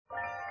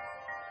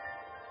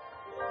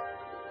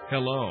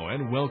Hello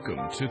and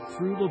welcome to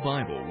Through the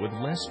Bible with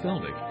Les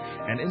Feldick,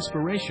 an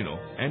inspirational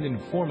and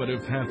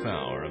informative half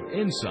hour of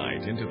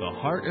insight into the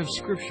heart of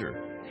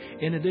Scripture.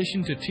 In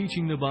addition to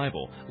teaching the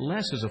Bible,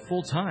 Les is a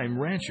full-time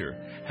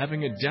rancher,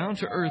 having a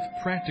down-to-earth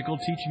practical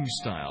teaching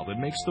style that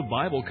makes the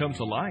Bible come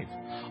to life.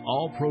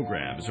 All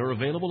programs are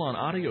available on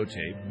audio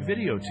tape,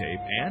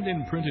 videotape, and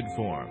in printed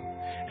form.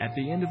 At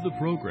the end of the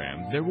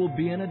program, there will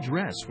be an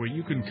address where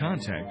you can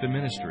contact the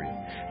ministry.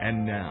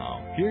 And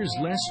now, here's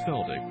Les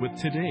Feldick with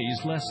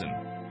today's lesson.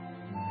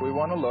 We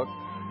want to look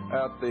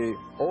at the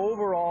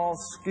overall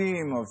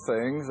scheme of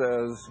things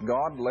as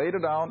God laid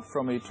it out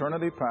from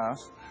eternity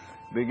past,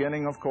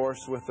 beginning, of course,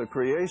 with the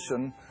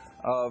creation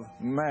of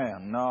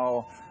man.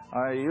 Now,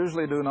 I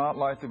usually do not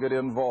like to get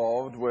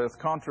involved with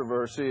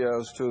controversy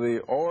as to the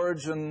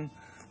origin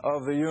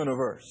of the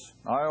universe.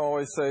 I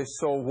always say,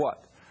 so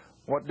what?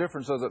 What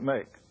difference does it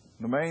make?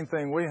 The main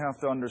thing we have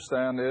to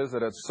understand is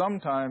that at some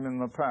time in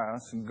the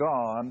past,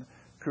 God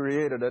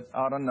created it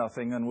out of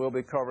nothing, and we'll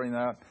be covering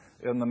that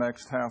in the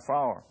next half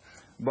hour.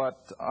 But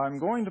I'm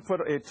going to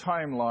put a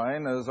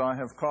timeline, as I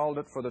have called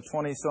it for the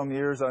 20-some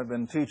years I've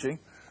been teaching.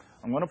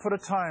 I'm going to put a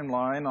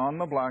timeline on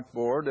the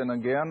blackboard, and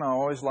again, I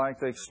always like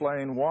to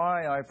explain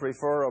why I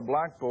prefer a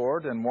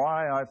blackboard and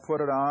why I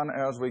put it on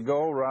as we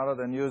go rather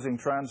than using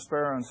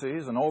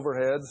transparencies and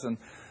overheads and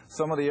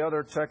some of the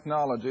other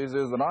technologies.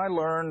 Is that I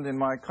learned in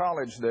my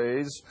college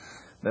days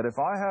that if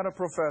I had a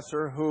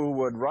professor who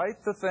would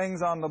write the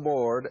things on the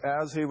board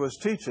as he was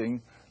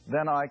teaching,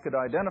 then I could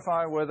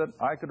identify with it,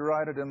 I could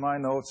write it in my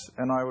notes,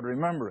 and I would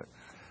remember it.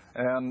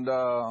 And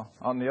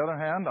on the other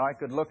hand, I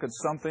could look at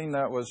something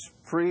that was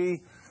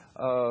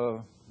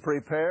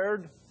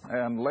prepared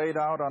and laid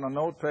out on a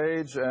note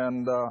page,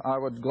 and I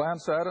would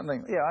glance at it and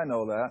think, yeah, I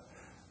know that.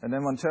 And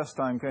then when test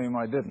time came,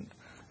 I didn't.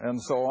 And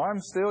so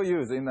I'm still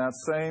using that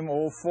same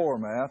old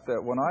format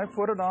that when I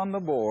put it on the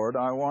board,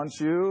 I want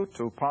you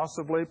to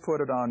possibly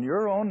put it on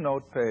your own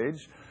note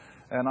page.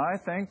 And I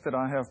think that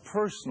I have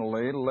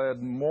personally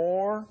led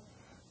more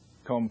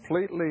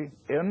completely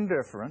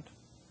indifferent,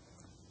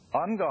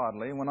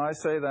 ungodly. When I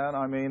say that,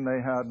 I mean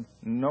they had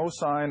no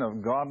sign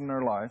of God in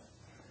their life.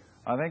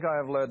 I think I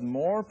have led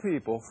more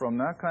people from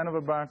that kind of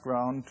a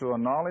background to a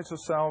knowledge of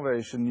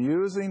salvation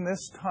using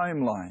this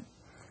timeline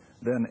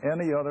than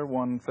any other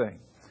one thing.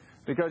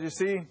 Because you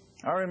see,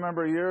 I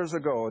remember years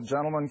ago, a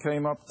gentleman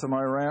came up to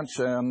my ranch,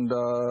 and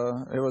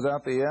it was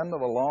at the end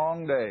of a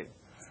long day.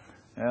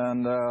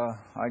 And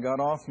I got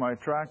off my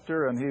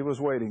tractor, and he was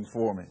waiting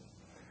for me.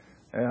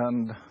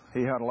 And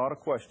he had a lot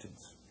of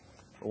questions.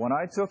 But when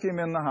I took him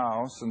in the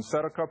house and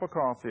set a cup of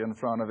coffee in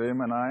front of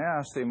him, and I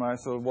asked him, I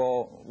said,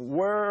 well,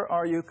 where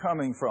are you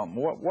coming from?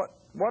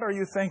 What are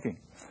you thinking?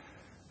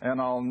 And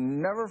I'll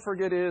never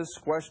forget his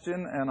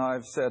question, and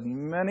I've said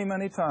many,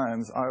 many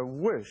times, I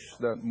wish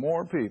that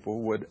more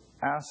people would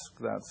ask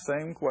that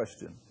same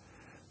question.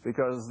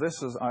 Because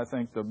this is, I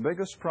think, the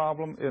biggest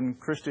problem in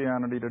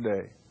Christianity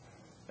today.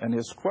 And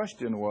his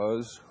question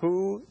was,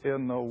 who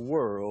in the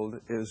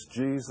world is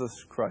Jesus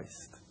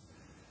Christ?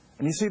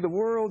 And you see, the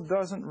world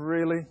doesn't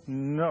really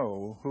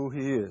know who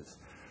He is.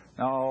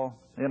 Now,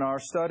 in our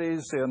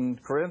studies in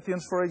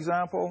Corinthians, for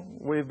example,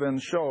 we've been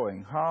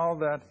showing how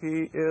that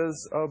He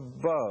is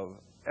above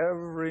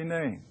every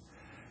name.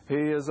 He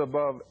is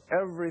above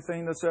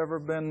everything that's ever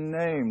been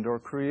named or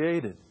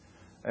created.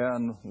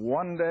 And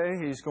one day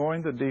He's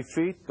going to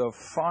defeat the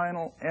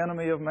final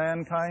enemy of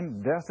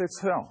mankind, death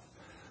itself.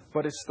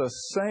 But it's the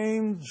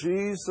same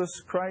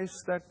Jesus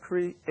Christ that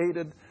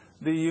created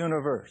the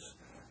universe.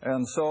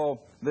 And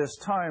so this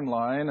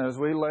timeline, as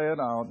we lay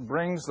it out,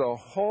 brings the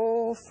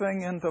whole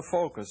thing into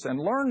focus. And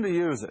learn to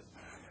use it.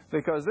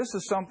 Because this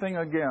is something,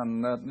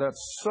 again, that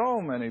so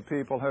many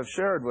people have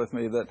shared with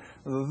me, that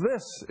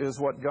this is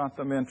what got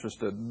them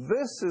interested.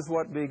 This is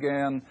what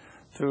began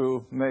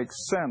to make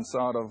sense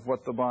out of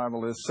what the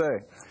Bible is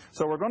saying.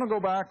 So we're going to go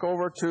back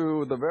over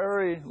to the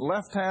very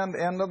left-hand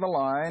end of the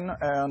line,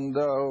 and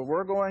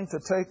we're going to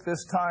take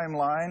this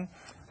timeline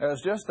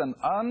as just an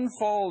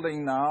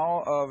unfolding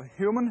now of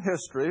human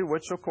history,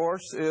 which, of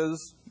course,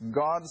 is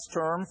God's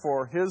term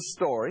for His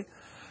story.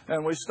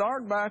 And we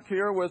start back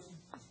here with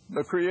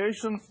the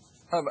creation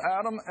of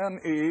Adam and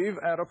Eve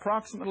at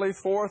approximately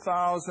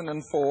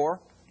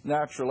 4004,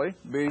 naturally,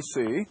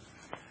 B.C.,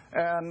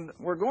 and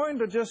we're going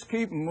to just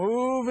keep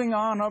moving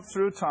on up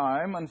through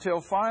time until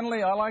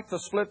finally, I like to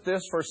split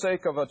this for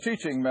sake of a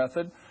teaching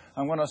method.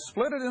 I'm going to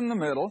split it in the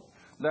middle,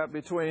 that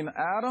between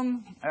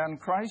Adam and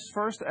Christ's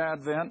first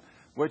advent,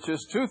 which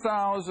is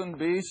 2000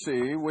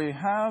 B.C., we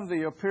have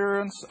the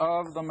appearance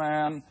of the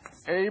man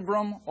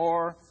Abram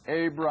or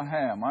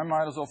Abraham. I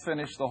might as well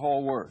finish the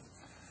whole word.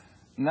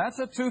 And that's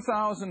at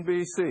 2000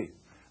 B.C.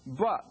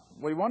 But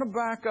we want to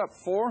back up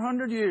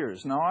 400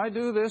 years. Now, I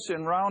do this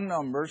in round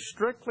numbers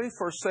strictly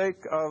for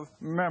sake of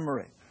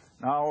memory.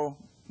 Now,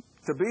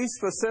 to be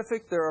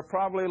specific, there are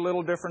probably a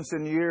little difference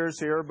in years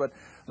here, but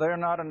they're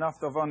not enough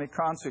of any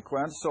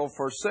consequence. So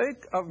for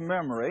sake of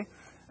memory,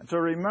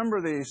 to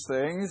remember these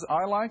things,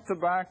 I like to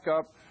back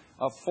up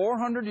a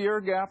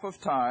 400-year gap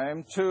of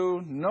time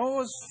to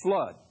Noah's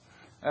flood.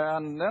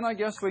 And then I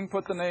guess we can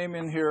put the name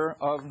in here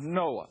of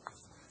Noah.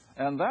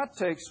 And that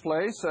takes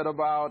place at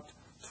about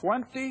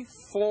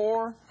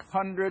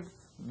 2400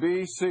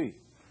 BC.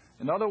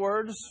 In other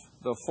words,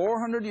 the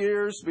 400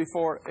 years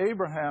before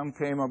Abraham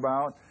came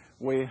about,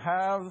 we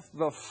have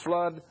the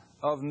flood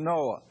of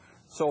Noah.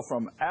 So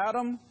from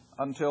Adam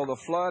until the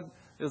flood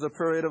is a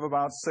period of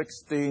about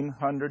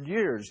 1600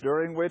 years,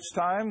 during which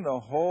time the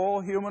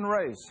whole human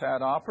race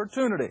had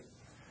opportunity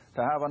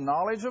to have a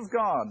knowledge of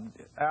God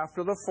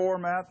after the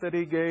format that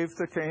He gave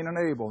to Cain and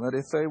Abel, that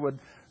if they would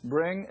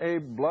bring a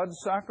blood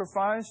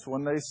sacrifice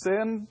when they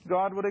sinned,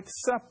 God would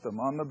accept them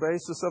on the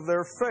basis of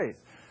their faith.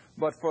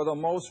 But for the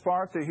most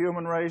part, the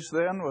human race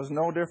then was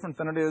no different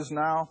than it is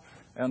now,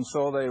 and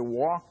so they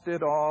walked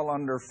it all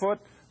underfoot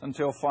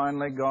until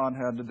finally God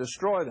had to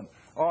destroy them.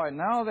 All right,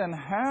 now then,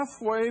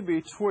 halfway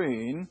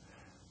between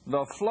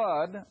the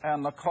flood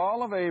and the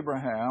call of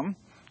Abraham,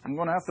 I'm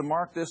going to have to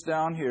mark this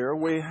down here,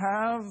 we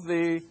have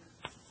the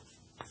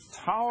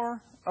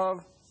Tower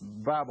of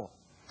Babel.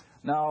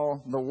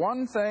 Now, the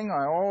one thing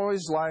I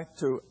always like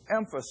to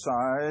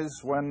emphasize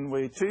when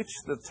we teach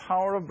the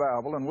Tower of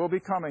Babel, and we'll be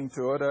coming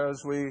to it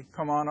as we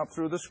come on up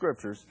through the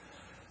Scriptures,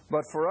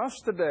 but for us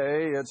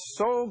today, it's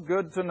so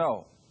good to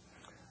know,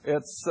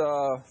 it's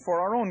for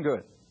our own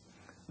good,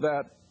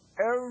 that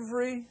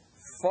every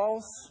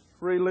false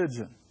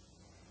religion,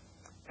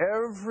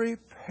 every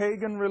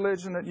pagan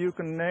religion that you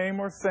can name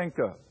or think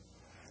of,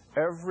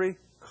 every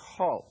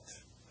cult,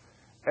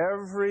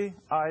 every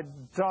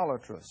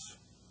idolatrous,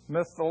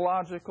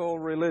 mythological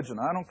religion,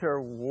 I don't care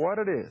what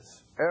it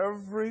is,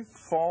 every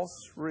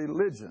false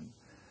religion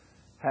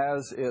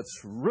has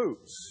its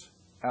roots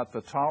at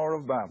the Tower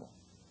of Babel.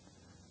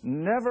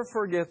 Never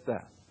forget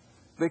that,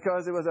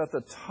 because it was at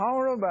the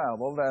Tower of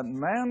Babel that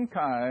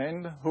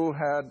mankind, who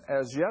had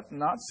as yet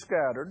not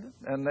scattered,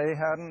 and they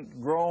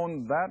hadn't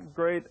grown that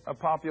great a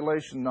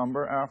population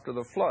number after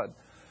the flood,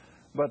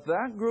 but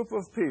that group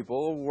of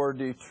people were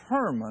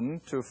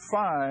determined to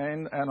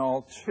find an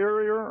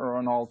ulterior or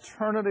an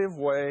alternative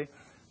way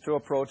to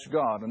approach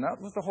God. And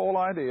that was the whole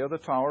idea of the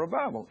Tower of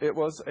Babel. It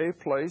was a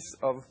place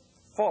of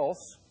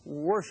false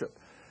worship.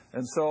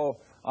 And so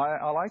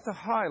I like to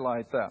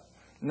highlight that.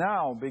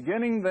 Now,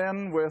 beginning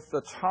then with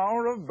the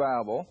Tower of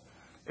Babel,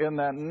 in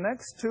that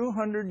next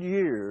 200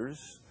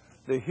 years,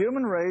 the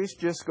human race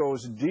just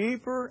goes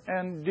deeper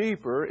and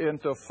deeper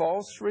into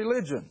false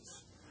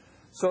religions.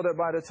 So that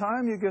by the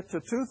time you get to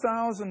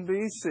 2000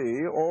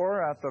 BC,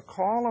 or at the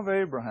call of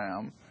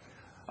Abraham,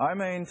 I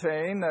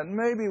maintain that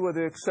maybe with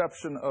the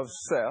exception of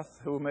Seth,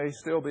 who may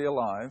still be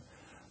alive,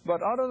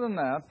 but other than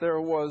that,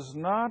 there was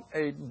not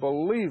a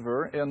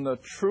believer in the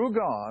true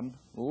God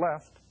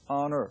left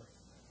on earth.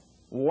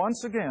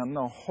 Once again,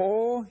 the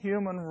whole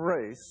human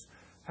race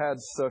had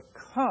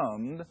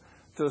succumbed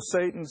to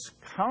Satan's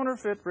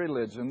counterfeit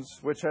religions,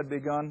 which had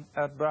begun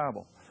at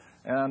Babel.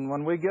 And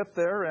when we get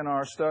there in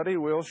our study,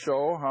 we'll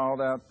show how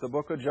that the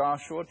book of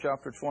Joshua,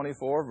 chapter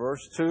 24,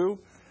 verse 2,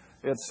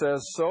 it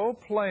says so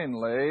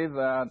plainly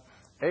that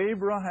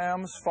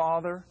Abraham's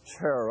father,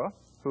 Terah,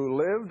 who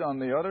lived on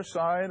the other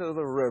side of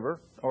the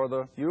river, or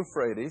the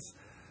Euphrates,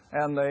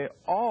 and they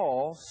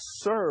all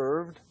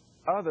served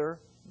other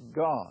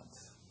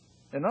gods.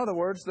 In other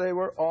words, they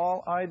were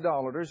all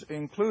idolaters,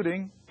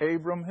 including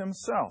Abram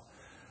himself.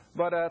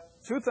 But at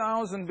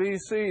 2000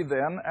 BC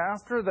then,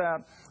 after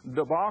that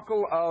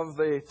debacle of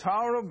the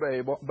Tower of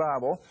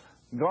Babel,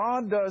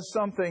 God does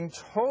something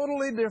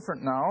totally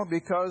different now,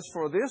 because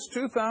for this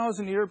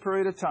 2,000-year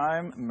period of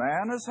time,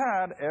 man has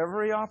had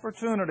every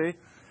opportunity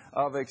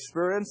of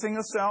experiencing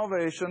a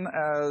salvation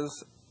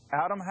as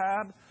Adam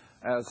had,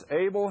 as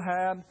Abel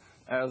had,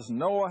 as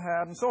Noah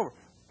had, and so forth.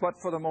 But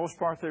for the most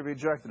part, they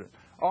rejected it.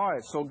 All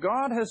right, so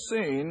God has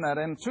seen that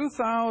in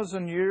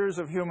 2,000 years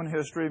of human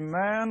history,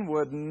 man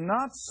would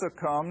not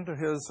succumb to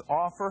His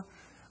offer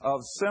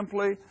of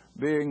simply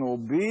being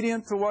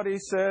obedient to what He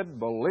said,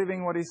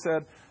 believing what He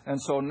said.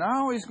 And so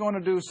now He's going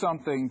to do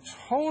something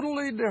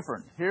totally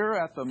different. Here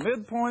at the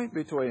midpoint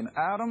between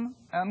Adam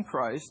and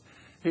Christ,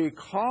 He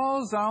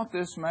calls out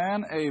this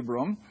man,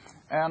 Abram,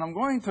 and I'm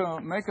going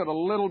to make it a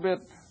little bit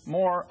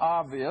more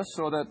obvious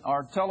so that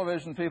our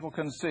television people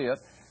can see it.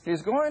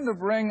 He's going to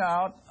bring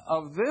out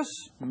of this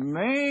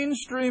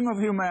mainstream of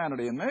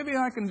humanity, and maybe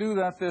I can do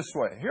that this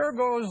way. Here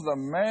goes the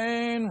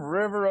main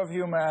river of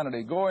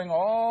humanity, going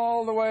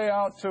all the way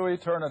out to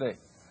eternity.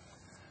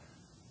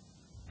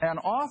 And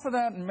off of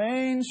that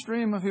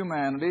mainstream of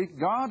humanity,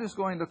 God is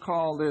going to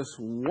call this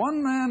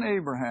one man,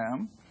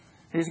 Abraham.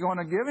 He's going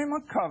to give him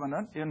a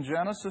covenant in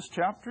Genesis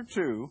chapter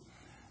 2,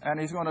 and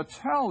He's going to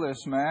tell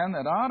this man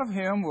that out of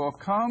him will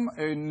come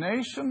a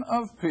nation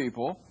of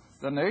people,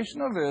 the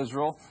nation of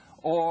Israel,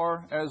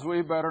 or, as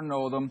we better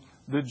know them,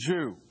 the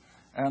Jew.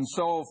 And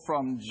so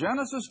from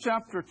Genesis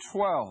chapter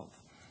 12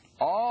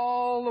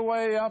 all the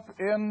way up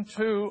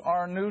into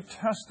our New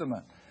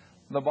Testament,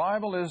 the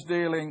Bible is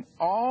dealing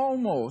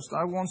almost,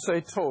 I won't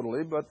say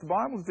totally, but the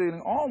Bible is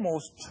dealing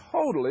almost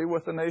totally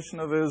with the nation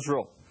of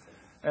Israel.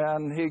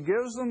 And He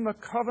gives them the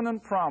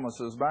covenant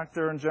promises back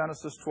there in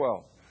Genesis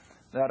 12.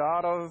 that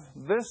out of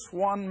this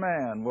one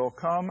man will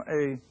come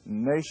a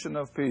nation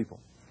of people.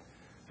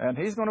 And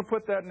he's going to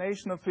put that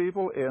nation of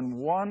people in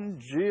one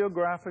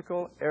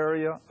geographical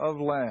area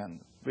of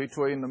land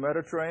between the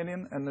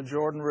Mediterranean and the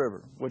Jordan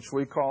River, which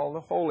we call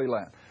the Holy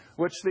Land,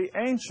 which the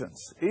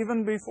ancients,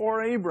 even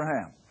before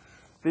Abraham,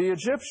 the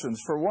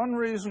Egyptians, for one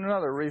reason or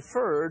another,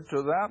 referred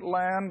to that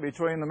land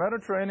between the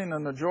Mediterranean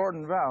and the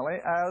Jordan Valley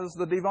as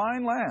the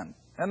divine land.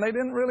 And they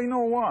didn't really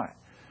know why.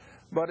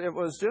 But it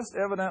was just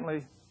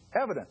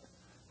evident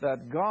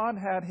that God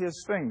had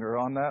His finger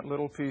on that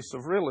little piece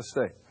of real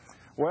estate.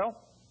 Well,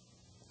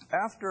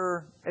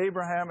 after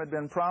Abraham had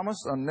been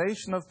promised a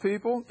nation of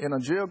people in a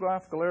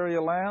geographical area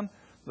of land,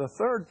 the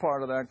third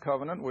part of that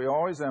covenant we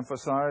always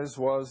emphasize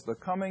was the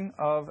coming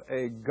of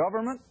a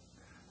government,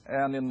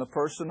 and in the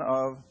person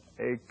of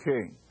a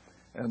king.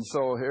 And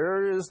so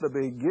here is the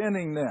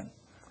beginning then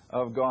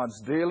of God's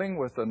dealing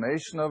with the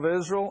nation of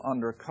Israel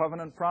under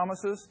covenant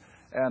promises,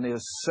 and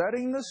is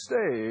setting the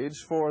stage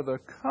for the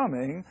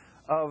coming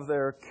of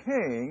their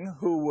king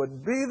who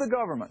would be the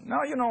government.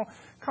 Now, you know,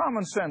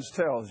 common sense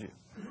tells you,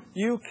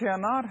 you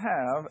cannot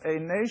have a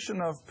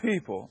nation of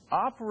people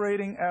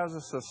operating as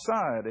a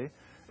society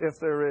if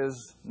there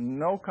is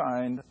no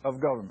kind of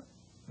government.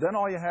 Then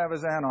all you have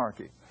is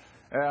anarchy.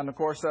 And, of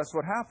course, that's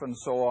what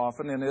happens so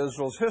often in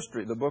Israel's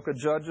history. The book of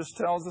Judges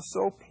tells us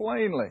so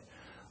plainly.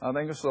 I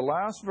think it's the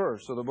last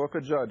verse of the book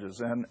of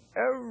Judges. And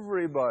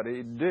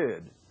everybody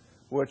did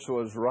which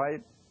was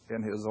right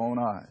in his own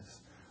eyes.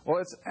 Well,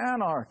 it's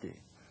anarchy.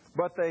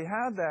 But they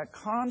had that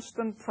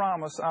constant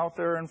promise out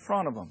there in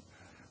front of them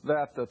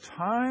that the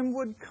time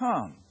would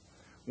come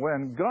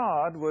when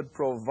God would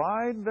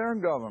provide their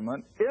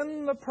government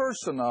in the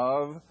person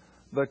of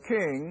the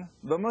King,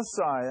 the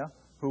Messiah,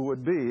 who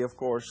would be, of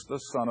course, the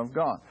Son of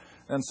God.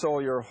 And so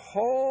your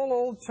whole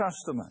Old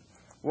Testament,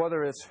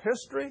 whether it's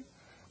history,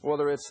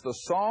 whether it's the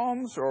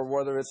Psalms, or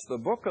whether it's the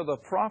book of the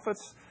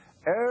prophets,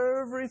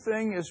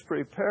 everything is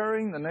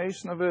preparing the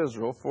nation of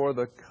Israel for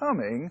the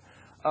coming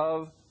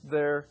of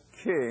their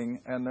King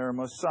and their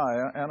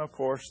Messiah, and of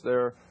course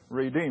their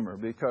Redeemer,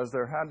 because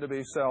there had to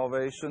be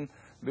salvation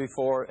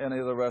before any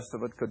of the rest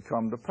of it could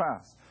come to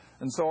pass.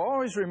 And so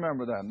always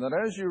remember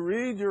that as you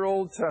read your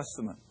Old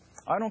Testament,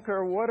 I don't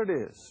care what it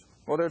is,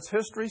 whether it's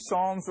history,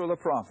 Psalms, or the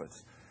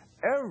prophets,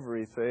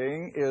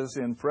 everything is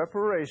in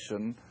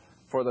preparation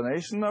for the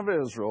nation of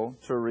Israel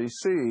to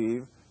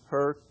receive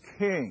her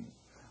King.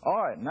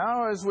 All right,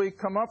 now as we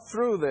come up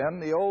through then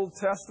the Old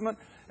Testament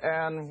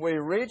and we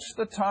reach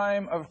the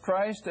time of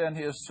Christ and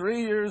His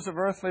 3 years of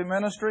earthly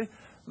ministry,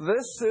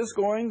 this is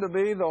going to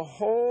be the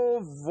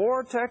whole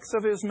vortex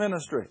of His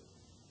ministry.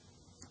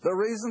 The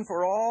reason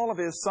for all of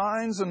His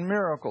signs and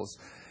miracles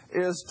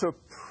is to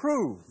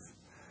prove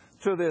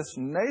to this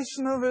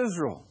nation of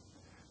Israel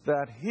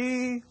that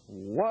He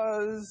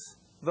was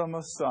the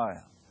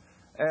Messiah.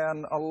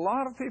 And a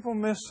lot of people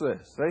miss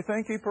this. They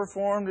think He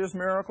performed His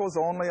miracles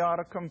only out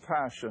of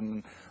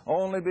compassion,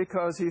 only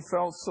because He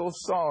felt so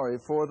sorry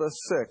for the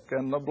sick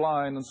and the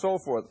blind and so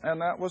forth.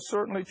 And that was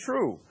certainly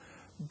true.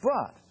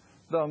 But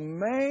the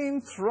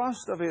main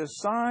thrust of His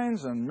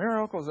signs and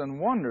miracles and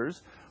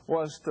wonders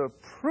was to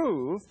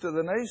prove to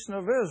the nation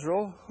of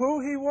Israel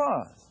who He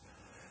was.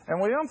 And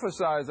we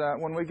emphasize that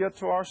when we get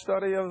to our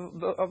study of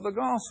the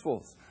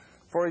Gospels.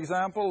 For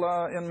example,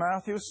 in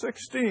Matthew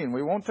 16,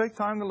 we won't take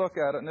time to look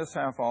at it in this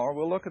half hour.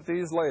 We'll look at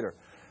these later.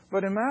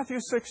 But in Matthew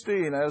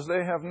 16, as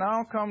they have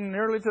now come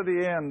nearly to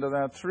the end of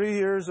that 3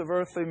 years of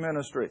earthly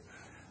ministry,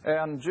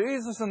 and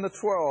Jesus and the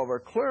 12 are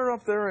clear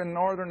up there in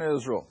northern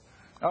Israel,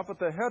 up at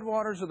the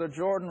headwaters of the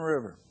Jordan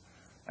River.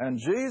 And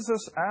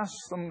Jesus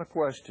asks them the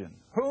question,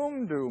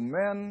 "Whom do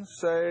men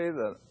say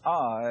that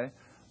I,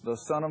 the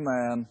Son of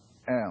Man,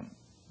 am?"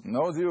 And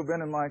those of you who have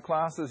been in my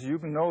classes, you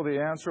can know the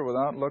answer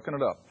without looking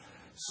it up.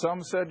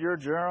 Some said, "You're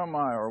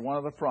Jeremiah or one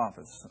of the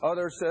prophets."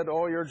 Others said,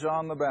 "Oh, you're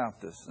John the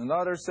Baptist." And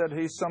others said,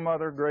 "He's some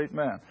other great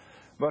man."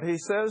 But He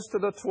says to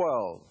the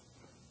 12,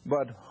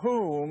 "But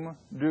whom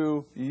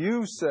do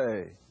you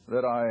say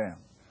that I am?"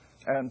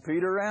 And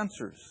Peter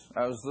answers,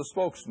 as the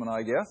spokesman,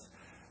 I guess.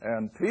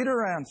 And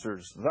Peter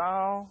answers,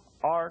 "Thou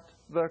art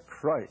the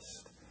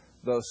Christ,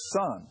 the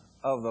Son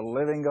of the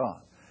living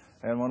God."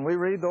 And when we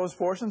read those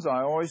portions,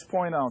 I always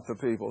point out to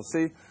people,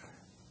 see,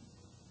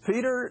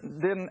 Peter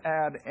didn't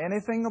add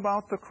anything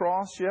about the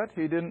cross yet.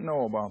 He didn't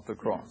know about the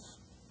cross.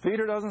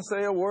 Peter doesn't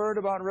say a word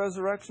about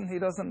resurrection. He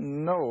doesn't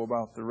know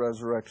about the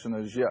resurrection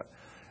as yet.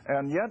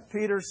 And yet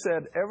Peter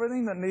said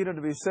everything that needed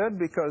to be said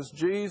because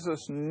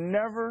Jesus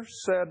never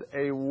said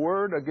a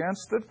word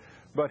against it,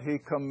 but He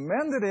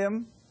commended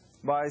him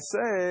by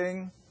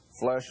saying,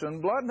 "Flesh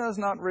and blood has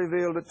not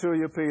revealed it to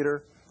you,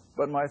 Peter,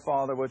 but my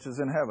Father which is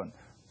in heaven."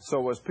 So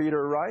was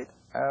Peter right?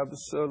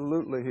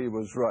 Absolutely he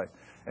was right.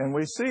 And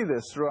we see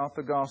this throughout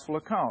the gospel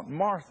account.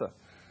 Martha,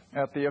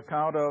 at the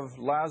account of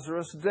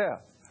Lazarus'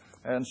 death,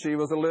 and she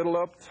was a little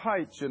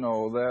uptight, you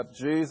know, that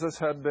Jesus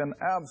had been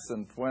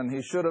absent when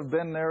He should have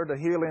been there to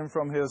heal him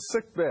from his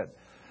sickbed.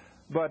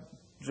 But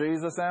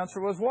Jesus'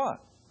 answer was what?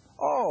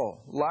 "Oh,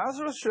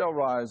 Lazarus shall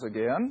rise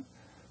again."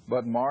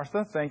 But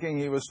Martha, thinking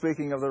he was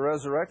speaking of the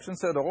resurrection,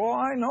 said, "Oh,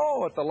 I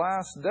know, at the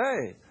last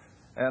day."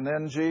 And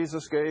then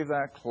Jesus gave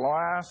that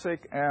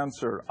classic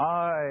answer,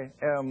 "I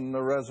am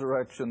the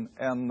resurrection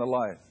and the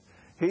life.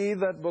 He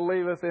that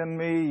believeth in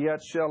me,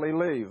 yet shall he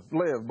live.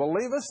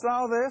 Believest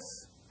thou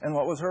this?" And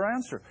what was her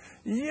answer?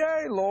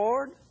 "Yea,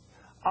 Lord,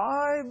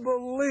 I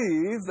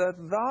believe that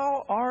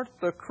thou art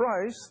the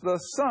Christ, the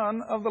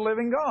Son of the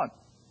living God."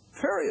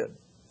 Period.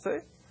 See?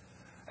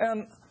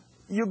 And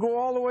you go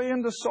all the way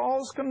into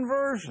Saul's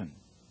conversion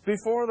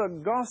before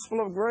the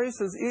gospel of grace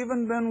has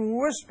even been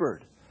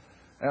whispered.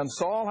 And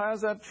Saul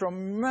has that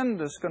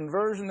tremendous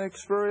conversion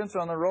experience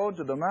on the road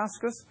to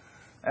Damascus.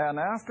 And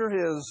after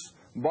his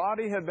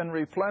body had been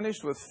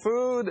replenished with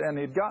food and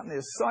he'd gotten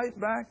his sight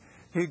back,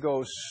 he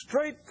goes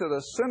straight to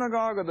the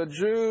synagogue of the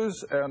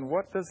Jews, and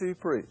what does he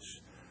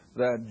preach?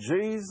 That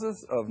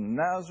Jesus of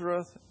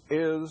Nazareth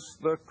is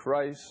the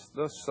Christ,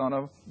 the Son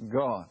of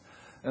God.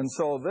 And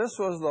so this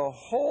was the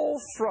whole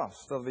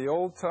thrust of the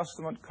Old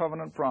Testament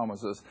covenant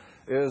promises,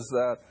 is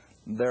that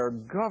their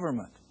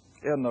government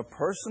in the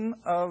person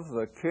of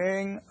the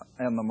King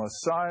and the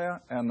Messiah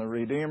and the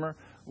Redeemer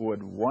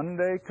would one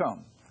day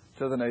come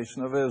to the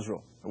nation of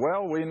Israel.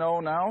 Well, we know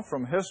now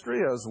from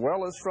history as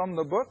well as from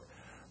the book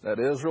that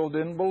Israel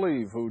didn't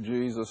believe who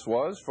Jesus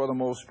was for the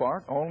most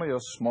part. Only a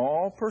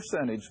small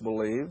percentage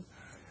believed.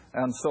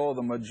 And so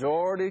the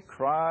majority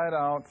cried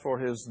out for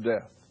his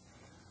death.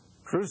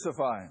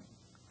 "Crucify him!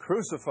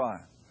 Crucify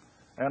him!"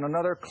 And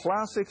another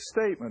classic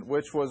statement,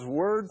 which was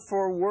word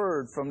for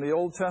word from the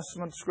Old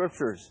Testament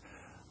Scriptures,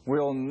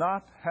 "We'll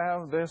not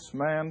have this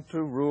man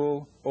to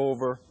rule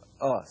over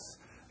us."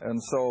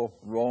 And so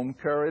Rome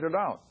carried it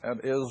out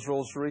at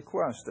Israel's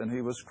request, and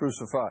he was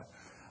crucified.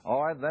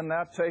 All right, then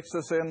that takes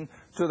us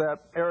into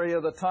that area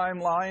of the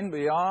timeline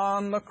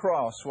beyond the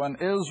cross, when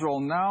Israel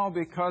now,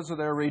 because of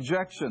their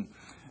rejection,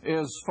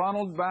 is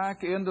funneled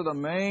back into the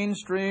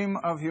mainstream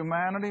of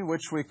humanity,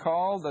 which we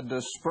call the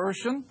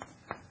dispersion.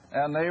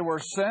 And they were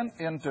sent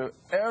into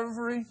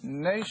every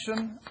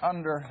nation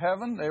under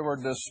heaven. They were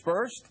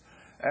dispersed,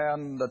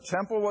 and the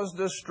temple was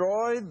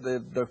destroyed,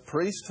 the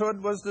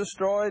priesthood was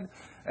destroyed,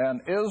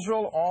 and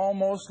Israel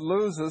almost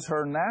loses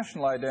her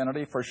national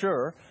identity for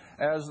sure,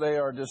 as they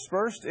are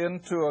dispersed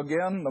into,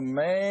 again, the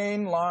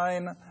main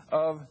line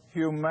of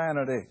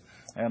humanity.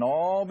 And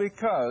all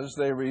because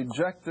they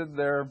rejected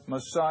their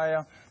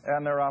Messiah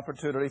and their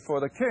opportunity for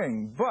the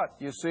King. But,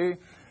 you see,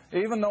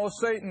 even though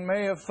Satan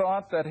may have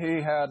thought that he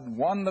had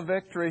won the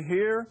victory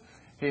here,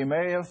 he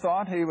may have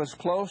thought he was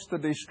close to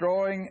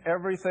destroying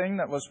everything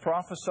that was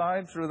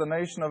prophesied through the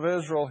nation of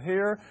Israel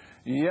here,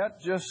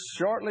 yet just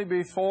shortly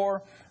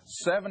before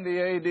 70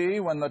 A.D.,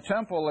 when the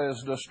temple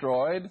is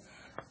destroyed,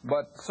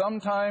 but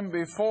sometime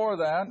before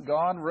that,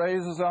 God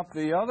raises up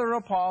the other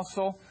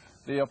apostle,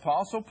 the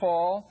Apostle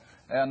Paul,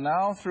 and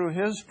now through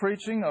his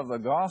preaching of the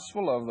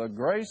gospel of the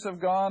grace of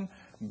God,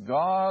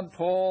 God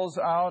pulls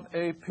out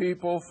a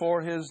people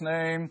for his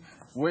name,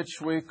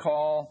 which we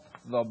call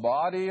the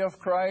body of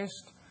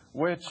Christ,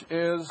 which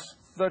is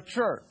the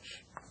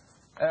church.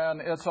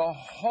 And it's a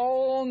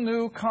whole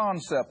new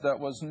concept that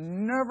was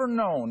never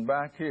known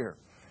back here.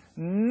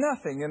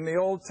 Nothing in the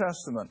Old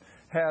Testament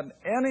had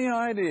any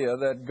idea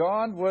that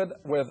God would,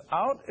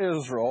 without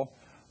Israel,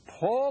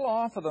 pull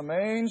off of the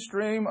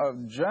mainstream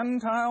of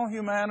Gentile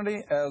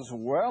humanity as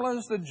well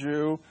as the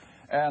Jew,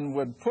 and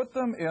would put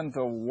them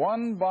into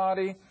one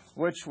body,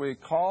 which we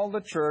call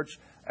the church,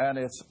 and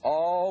it's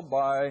all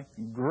by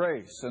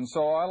grace. And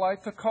so I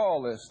like to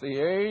call this the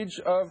age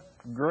of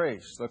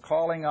grace, the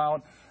calling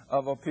out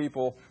of a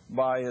people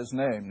by his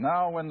name.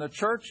 Now, when the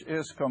church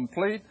is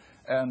complete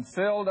and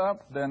filled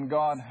up, then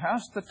God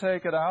has to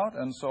take it out,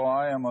 and so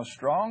I am a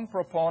strong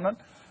proponent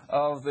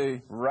of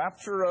the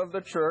rapture of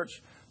the church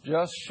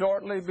just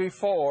shortly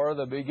before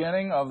the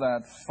beginning of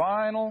that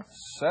final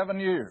 7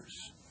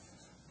 years,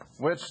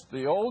 which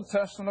the Old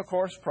Testament, of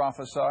course,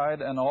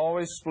 prophesied and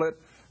always split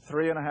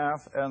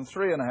 3.5 and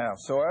 3.5.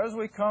 So as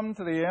we come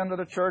to the end of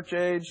the church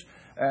age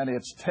and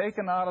it's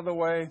taken out of the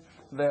way,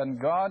 then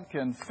God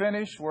can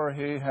finish where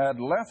he had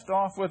left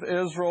off with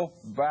Israel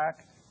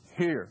back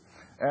here.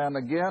 And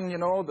again, you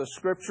know, the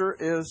Scripture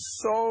is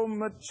so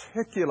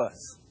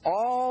meticulous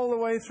all the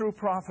way through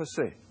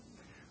prophecy.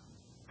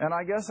 And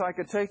I guess I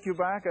could take you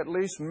back at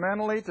least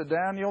mentally to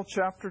Daniel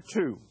chapter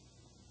 2.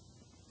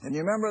 And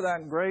you remember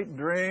that great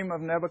dream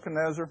of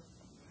Nebuchadnezzar?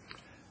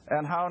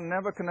 And how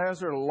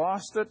Nebuchadnezzar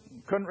lost it,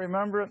 couldn't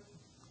remember it.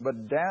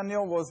 But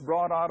Daniel was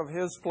brought out of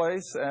his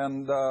place,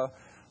 and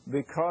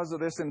because of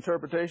this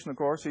interpretation, of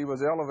course, he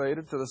was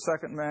elevated to the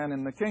second man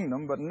in the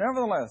kingdom. But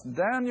nevertheless,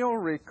 Daniel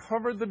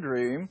recovered the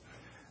dream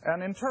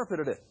and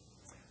interpreted it.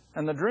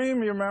 And the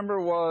dream, you remember,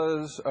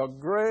 was a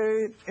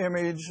great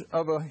image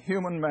of a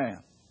human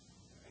man.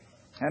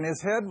 And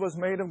his head was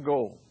made of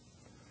gold.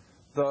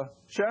 The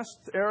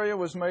chest area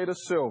was made of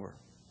silver.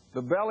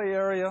 The belly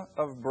area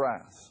of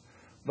brass.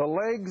 The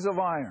legs of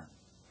iron.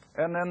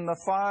 And then the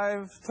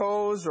 5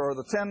 toes, or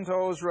the 10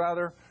 toes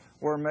rather,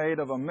 were made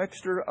of a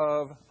mixture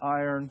of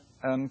iron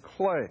and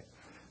clay.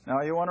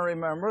 Now you want to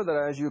remember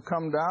that as you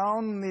come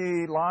down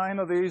the line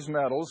of these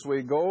metals,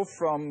 we go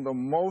from the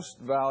most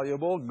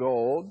valuable,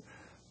 gold,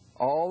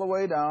 all the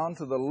way down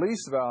to the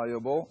least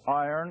valuable,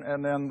 iron,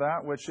 and then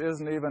that which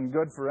isn't even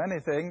good for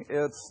anything,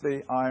 it's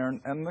the iron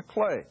and the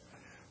clay.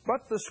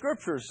 But the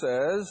Scripture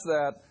says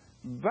that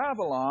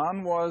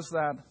Babylon was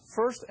that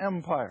first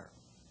empire.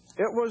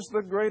 It was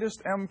the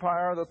greatest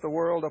empire that the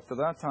world up to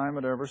that time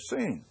had ever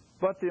seen.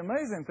 But the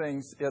amazing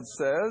thing it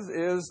says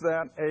is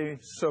that an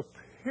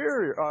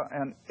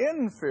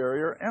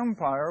inferior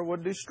empire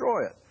would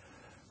destroy it.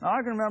 Now,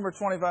 I can remember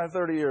 25,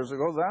 30 years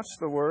ago, that's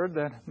the word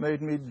that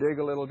made me dig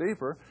a little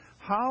deeper.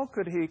 How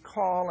could he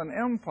call an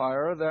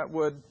empire that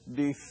would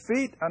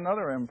defeat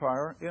another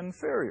empire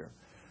inferior?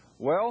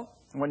 Well,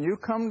 when you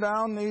come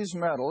down these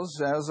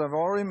metals, as I've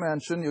already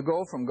mentioned, you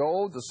go from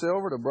gold to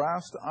silver to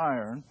brass to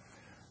iron,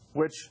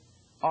 which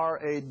are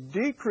a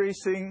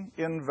decreasing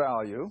in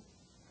value,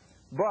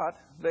 but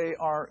they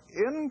are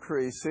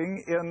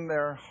increasing in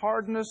their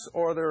hardness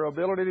or their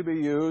ability to be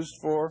used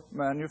for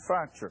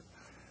manufacture.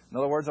 In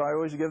other words, I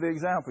always give the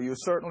example. You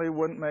certainly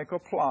wouldn't make a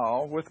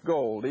plow with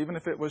gold, even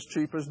if it was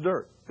cheap as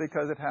dirt,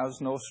 because it has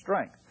no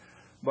strength.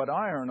 But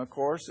iron, of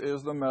course,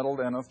 is the metal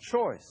then of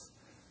choice.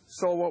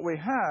 So what we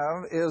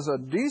have is a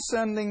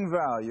descending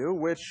value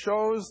which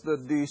shows the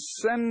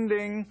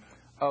descending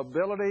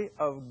ability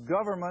of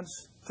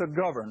governments to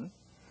govern,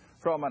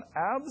 from an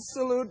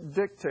absolute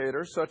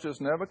dictator such as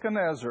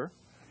Nebuchadnezzar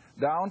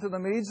down to the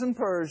Medes and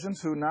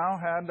Persians, who now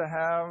had to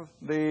have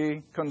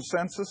the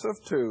consensus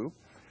of two,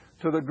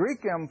 to the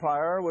Greek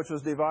Empire, which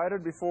was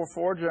divided before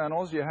four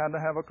generals. You had to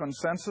have a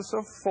consensus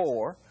of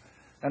four.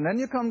 And then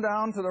you come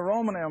down to the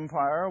Roman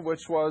Empire,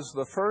 which was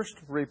the first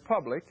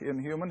republic in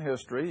human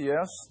history.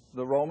 Yes,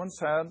 the Romans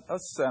had a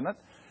Senate.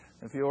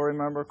 If you'll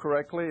remember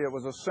correctly, it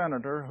was a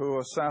senator who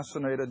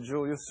assassinated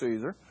Julius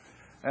Caesar.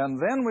 And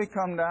then we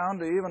come down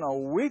to even a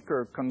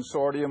weaker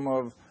consortium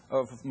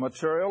of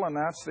material, and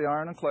that's the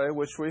iron and clay,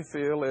 which we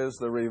feel is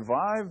the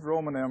revived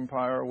Roman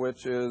Empire,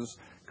 which is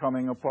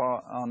coming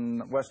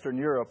upon Western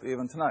Europe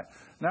even tonight.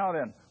 Now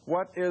then,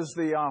 what is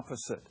the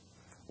opposite?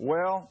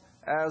 Well,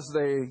 as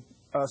they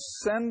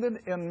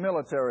ascended in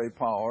military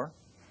power,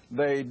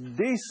 they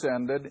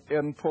descended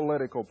in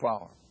political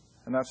power.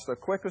 And that's the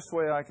quickest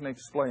way I can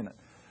explain it.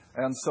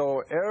 And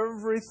so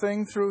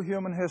everything through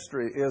human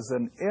history is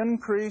an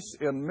increase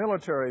in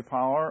military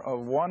power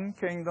of one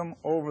kingdom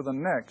over the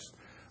next.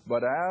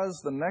 But as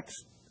the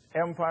next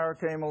empire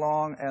came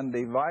along and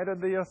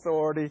divided the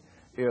authority,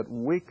 it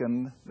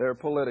weakened their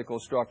political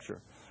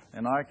structure.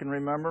 And I can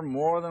remember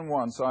more than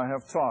once I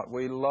have taught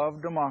we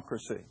love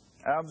democracy.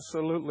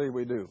 Absolutely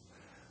we do.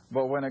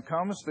 But when it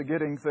comes to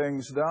getting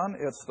things done,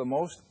 it's the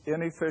most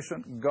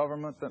inefficient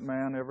government that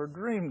man ever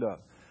dreamed of.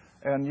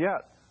 And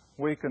yet,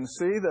 we can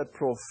see that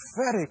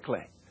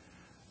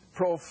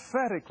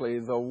prophetically,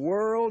 the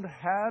world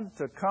had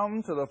to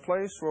come to the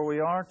place where we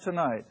are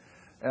tonight.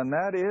 And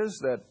that is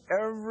that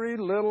every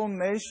little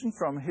nation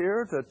from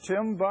here to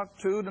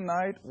Timbuktu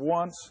tonight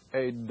wants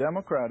a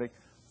democratic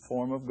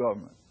form of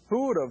government.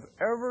 Who would have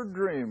ever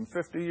dreamed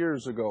 50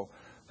 years ago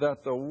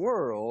that the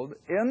world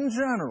in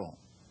general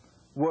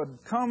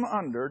would come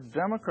under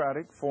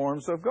democratic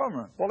forms of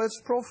government? Well,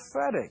 it's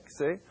prophetic,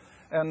 see?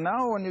 And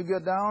now when you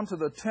get down to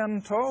the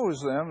 10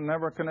 toes then,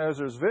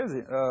 Nebuchadnezzar's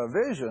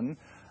vision,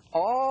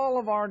 all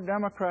of our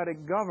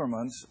democratic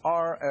governments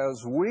are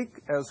as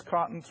weak as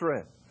cotton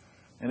thread.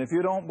 And if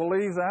you don't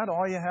believe that,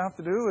 all you have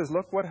to do is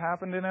look what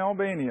happened in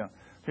Albania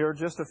here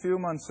just a few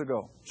months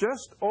ago.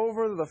 Just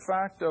over the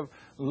fact of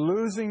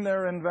losing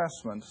their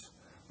investments,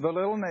 the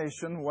little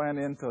nation went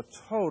into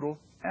total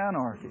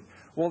anarchy.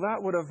 Well,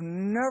 that would have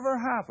never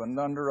happened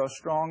under a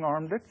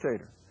strong-armed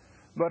dictator.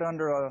 But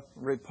under a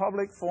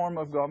republic form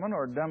of government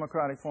or a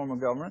democratic form of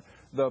government,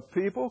 the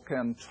people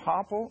can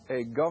topple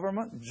a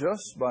government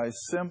just by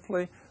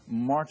simply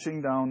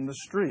marching down the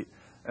street.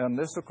 And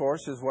this, of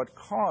course, is what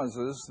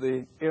causes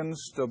the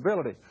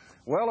instability.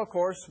 Well, of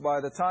course, by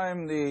the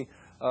time the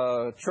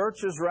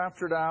church is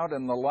raptured out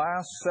and the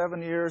last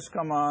 7 years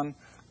come on,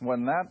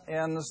 when that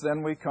ends,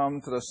 then we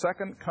come to the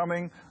second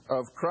coming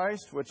of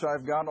Christ, which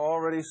I've got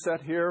already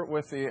set here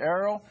with the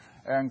arrow.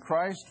 And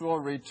Christ will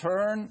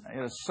return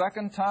a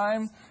second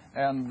time,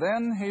 and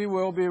then He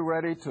will be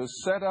ready to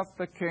set up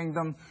the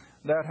kingdom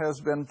that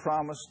has been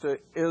promised to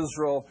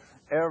Israel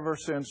ever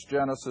since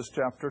Genesis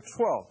chapter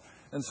 12.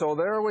 And so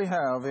there we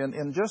have,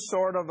 in just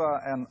sort of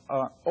an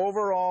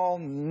overall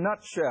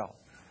nutshell,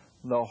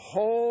 the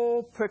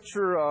whole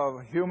picture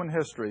of human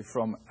history,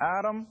 from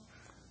Adam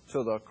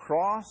to the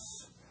cross,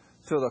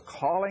 to the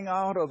calling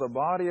out of the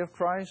body of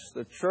Christ,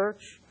 the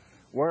church,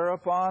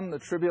 whereupon the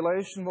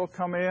tribulation will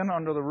come in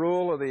under the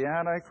rule of the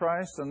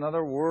Antichrist,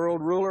 another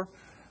world ruler.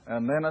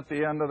 And then at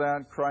the end of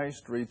that,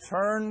 Christ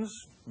returns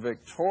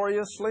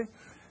victoriously,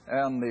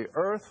 and the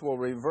earth will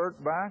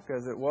revert back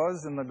as it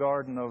was in the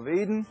Garden of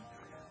Eden.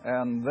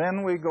 And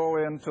then we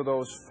go into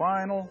those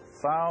final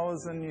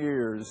 1,000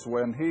 years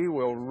when He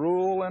will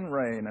rule and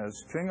reign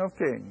as King of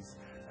Kings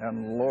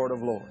and Lord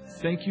of Lords.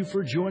 Thank you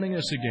for joining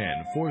us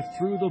again for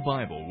Through the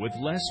Bible with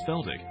Les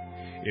Feldick.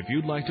 If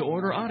you'd like to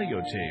order audio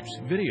tapes,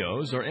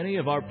 videos, or any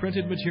of our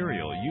printed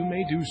material, you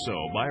may do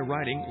so by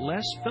writing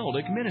Les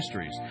Feldick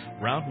Ministries,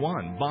 Route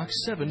 1, Box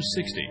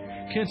 760,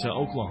 Kinta,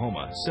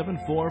 Oklahoma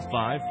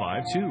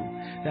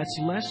 74552. That's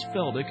Les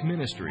Feldick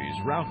Ministries,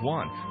 Route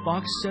 1,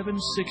 Box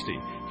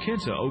 760,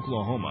 Kinta,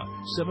 Oklahoma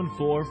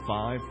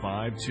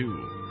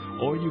 74552.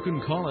 Or you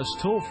can call us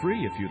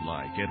toll-free if you'd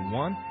like at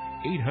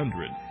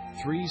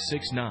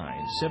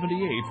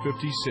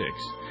 1-800-369-7856.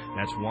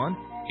 That's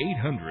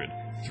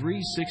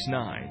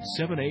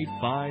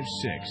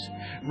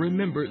 1-800-369-7856.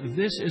 Remember,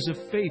 this is a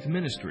faith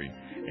ministry,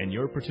 and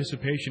your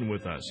participation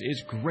with us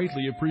is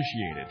greatly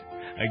appreciated.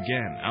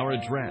 Again, our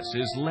address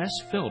is Les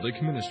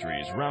Feldick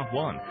Ministries, Route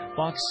 1,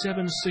 Box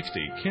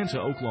 760, Kinta,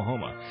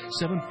 Oklahoma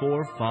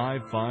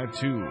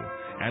 74552.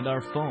 And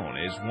our phone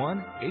is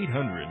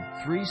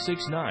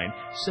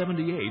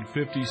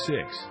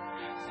 1-800-369-7856.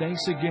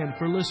 Thanks again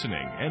for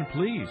listening, and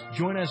please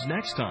join us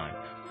next time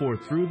for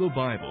Through the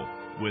Bible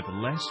with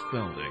Les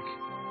Feldick.